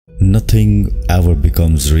Nothing ever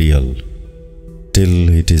becomes real till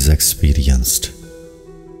it is experienced.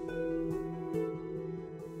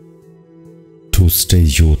 To stay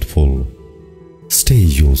youthful, stay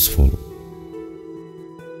useful.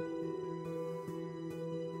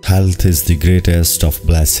 Health is the greatest of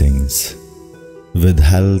blessings. With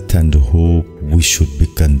health and hope, we should be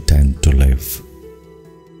content to live.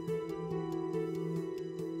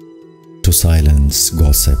 To silence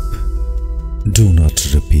gossip, do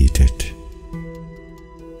not repeat it.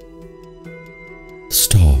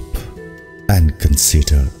 Stop and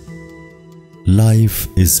consider. Life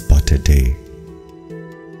is but a day.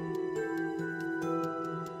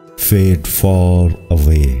 Fade far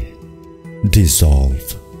away,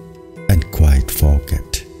 dissolve, and quite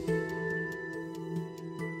forget.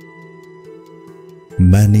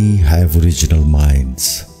 Many have original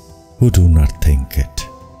minds who do not think it.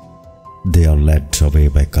 They are led away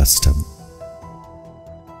by custom.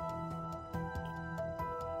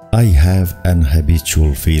 I have an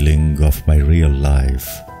habitual feeling of my real life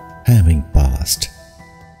having passed,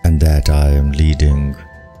 and that I am leading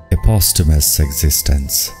a posthumous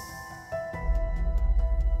existence.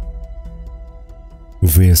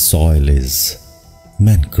 Where soil is,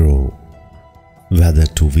 men grow, whether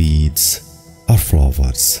to weeds or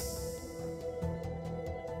flowers.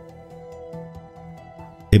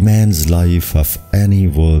 A man's life of any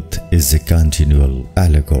worth is a continual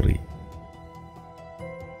allegory.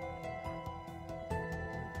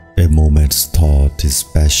 A moment's thought is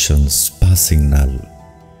passion's passing knell.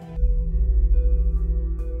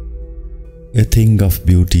 A thing of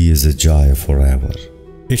beauty is a joy forever.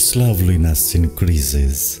 Its loveliness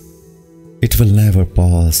increases. It will never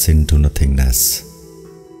pass into nothingness.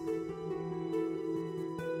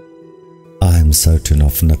 I am certain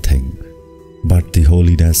of nothing but the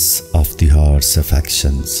holiness of the heart's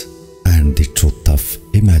affections and the truth of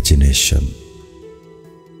imagination.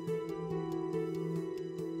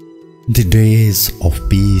 The days of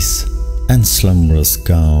peace and slumberous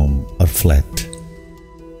calm are fled.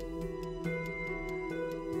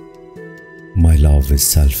 My love is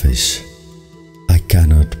selfish. I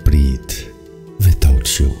cannot breathe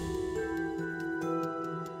without you.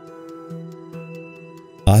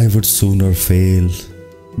 I would sooner fail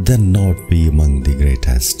than not be among the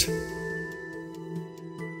greatest.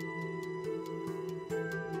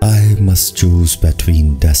 I must choose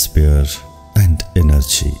between despair and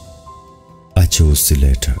energy. I choose the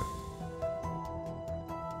latter.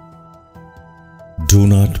 Do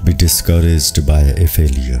not be discouraged by a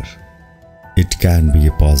failure. It can be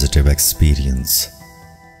a positive experience.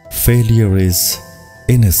 Failure is,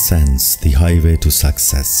 in a sense, the highway to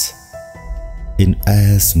success. In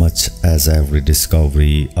as much as every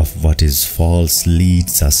discovery of what is false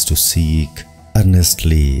leads us to seek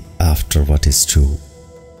earnestly after what is true,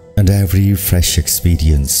 and every fresh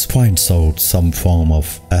experience finds out some form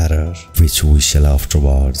of error which we shall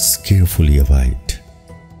afterwards carefully avoid.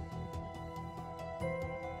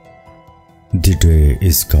 The day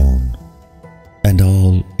is gone, and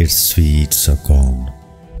all its sweets are gone.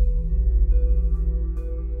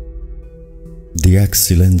 The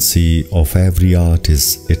excellency of every art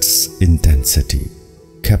is its intensity,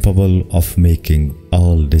 capable of making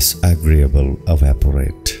all disagreeable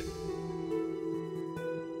evaporate.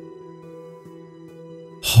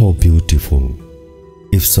 How beautiful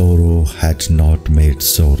if sorrow had not made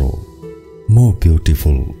sorrow more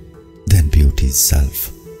beautiful than beauty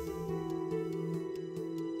itself.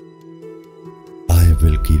 I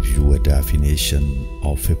will give you a definition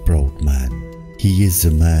of a proud man. He is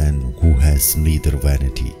a man who has neither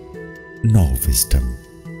vanity nor wisdom.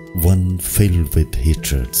 One filled with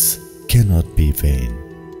hatreds cannot be vain,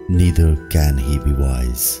 neither can he be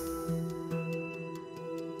wise.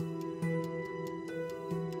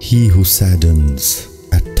 He who saddens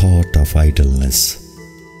at thought of idleness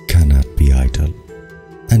cannot be idle,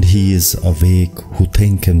 and he is awake who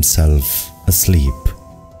thinks himself asleep.